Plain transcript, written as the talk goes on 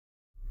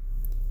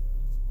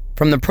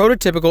From the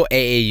prototypical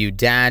AAU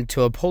dad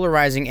to a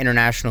polarizing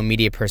international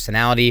media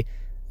personality,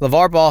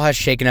 Lavar Ball has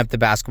shaken up the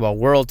basketball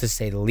world to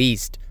say the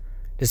least.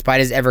 Despite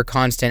his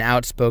ever-constant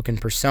outspoken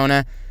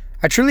persona,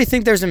 I truly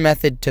think there's a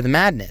method to the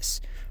madness.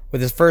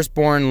 With his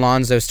firstborn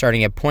Lonzo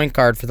starting at point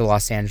guard for the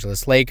Los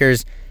Angeles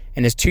Lakers,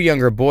 and his two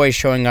younger boys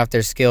showing off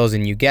their skills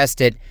in, you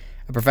guessed it,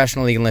 a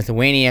professional league in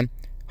Lithuania,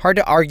 hard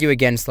to argue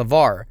against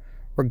Lavar,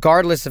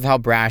 regardless of how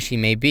brash he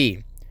may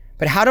be.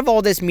 But how did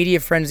all this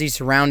media frenzy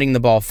surrounding the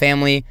Ball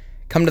family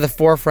come to the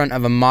forefront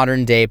of a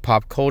modern-day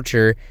pop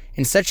culture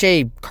in such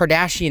a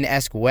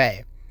Kardashian-esque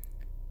way?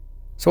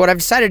 So what I've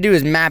decided to do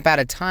is map out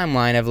a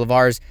timeline of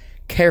Lavar's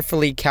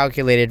carefully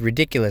calculated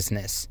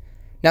ridiculousness.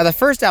 Now, the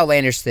first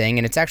outlandish thing,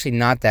 and it's actually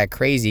not that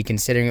crazy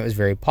considering it was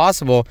very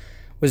possible,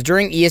 was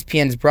during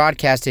ESPN's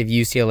broadcast of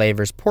UCLA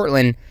vs.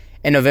 Portland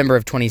in November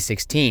of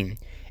 2016,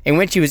 in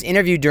which he was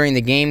interviewed during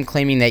the game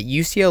claiming that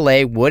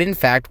UCLA would in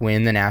fact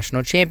win the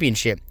national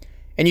championship,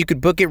 and you could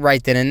book it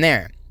right then and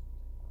there.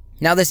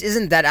 Now, this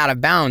isn't that out of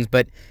bounds,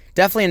 but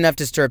definitely enough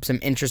to stir up some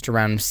interest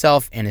around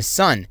himself and his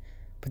son.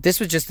 But this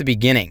was just the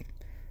beginning.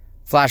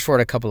 Flash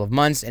forward a couple of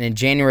months, and in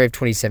January of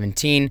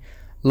 2017,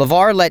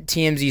 Lavar let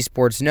TMZ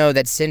Sports know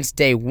that since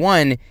day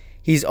one,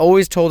 he's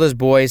always told his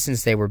boys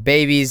since they were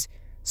babies,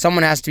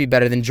 someone has to be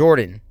better than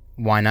Jordan.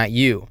 Why not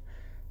you?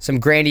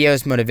 Some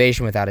grandiose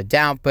motivation without a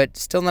doubt, but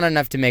still not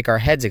enough to make our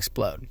heads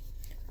explode.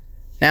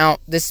 Now,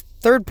 this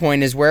third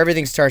point is where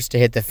everything starts to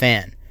hit the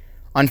fan.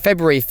 On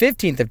February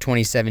 15th of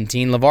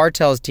 2017, Lavar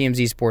tells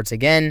TMZ Sports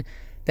again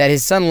that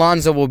his son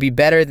Lonzo will be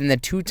better than the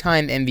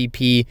two-time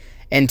MVP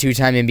and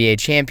two-time NBA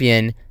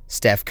champion,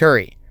 Steph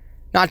Curry,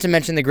 not to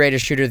mention the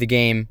greatest shooter the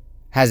game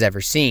has ever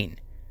seen.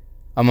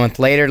 A month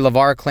later,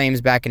 Lavar claims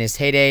back in his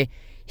heyday,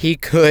 he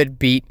could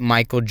beat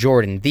Michael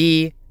Jordan,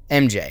 the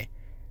MJ.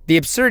 The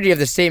absurdity of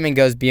the statement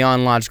goes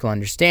beyond logical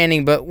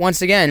understanding, but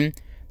once again,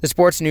 the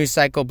sports news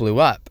cycle blew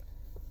up.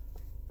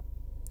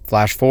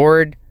 Flash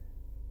forward.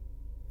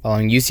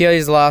 Following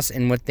UCLA's loss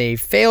in what they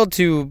failed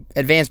to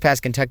advance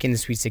past Kentucky in the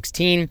Sweet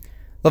 16,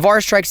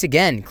 Lavar strikes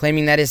again,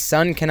 claiming that his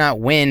son cannot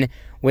win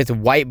with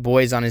white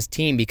boys on his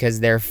team because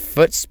their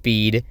foot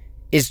speed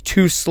is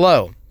too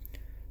slow.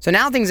 So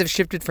now things have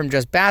shifted from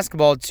just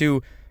basketball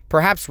to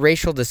perhaps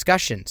racial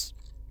discussions.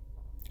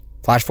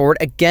 Flash forward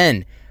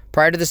again,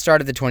 prior to the start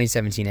of the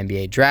 2017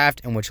 NBA draft,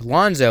 in which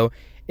Lonzo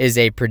is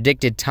a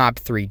predicted top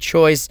 3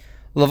 choice,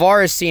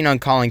 Lavar is seen on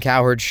Colin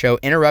Cowherd's show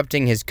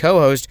interrupting his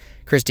co-host,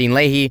 Christine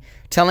Leahy,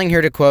 telling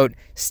her to, quote,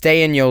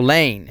 stay in your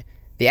lane.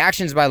 The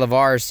actions by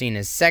Lavar are seen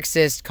as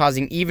sexist,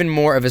 causing even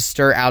more of a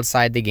stir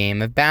outside the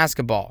game of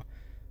basketball.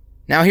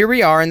 Now here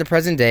we are in the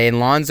present day, and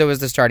Lonzo is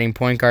the starting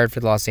point guard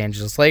for the Los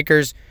Angeles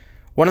Lakers,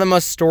 one of the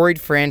most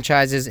storied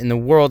franchises in the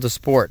world of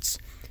sports.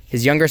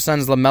 His younger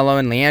sons LaMelo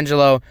and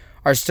LiAngelo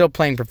are still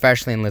playing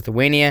professionally in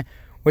Lithuania,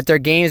 with their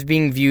games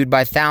being viewed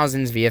by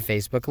thousands via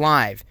Facebook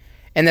Live.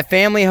 And the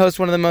family hosts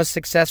one of the most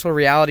successful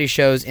reality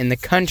shows in the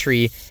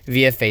country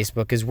via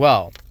Facebook as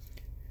well.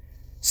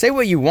 Say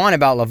what you want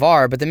about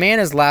Lavar, but the man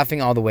is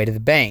laughing all the way to the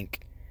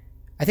bank.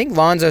 I think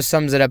Lonzo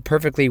sums it up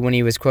perfectly when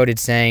he was quoted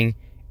saying,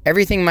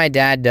 everything my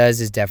dad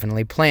does is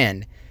definitely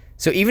planned.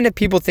 So even if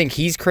people think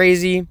he's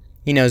crazy,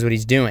 he knows what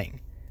he's doing.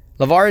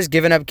 Lavar has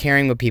given up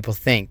caring what people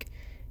think.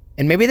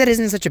 And maybe that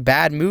isn't such a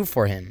bad move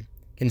for him,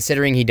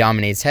 considering he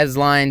dominates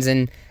headlines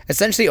and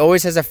essentially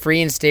always has a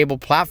free and stable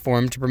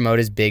platform to promote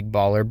his big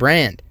baller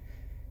brand.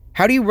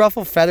 How do you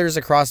ruffle feathers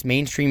across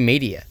mainstream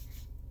media?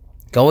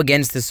 Go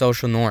against the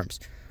social norms.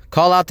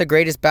 Call out the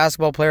greatest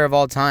basketball player of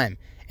all time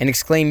and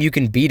exclaim you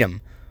can beat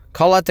him.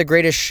 Call out the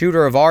greatest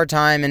shooter of our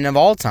time and of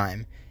all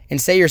time and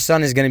say your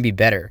son is going to be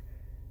better.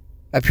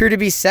 Appear to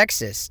be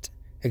sexist.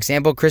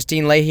 Example,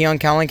 Christine Leahy on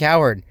Colin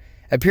Cowherd.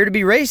 Appear to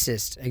be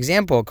racist.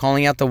 Example,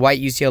 calling out the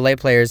white UCLA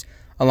players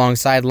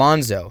alongside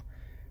Lonzo.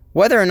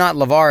 Whether or not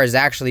Lavar is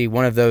actually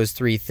one of those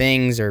 3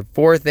 things or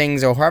 4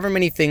 things or however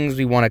many things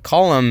we want to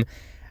call him,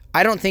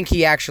 I don't think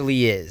he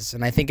actually is,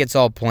 and I think it's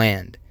all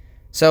planned.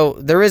 So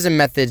there is a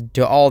method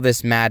to all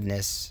this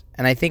madness,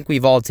 and I think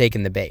we've all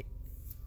taken the bait.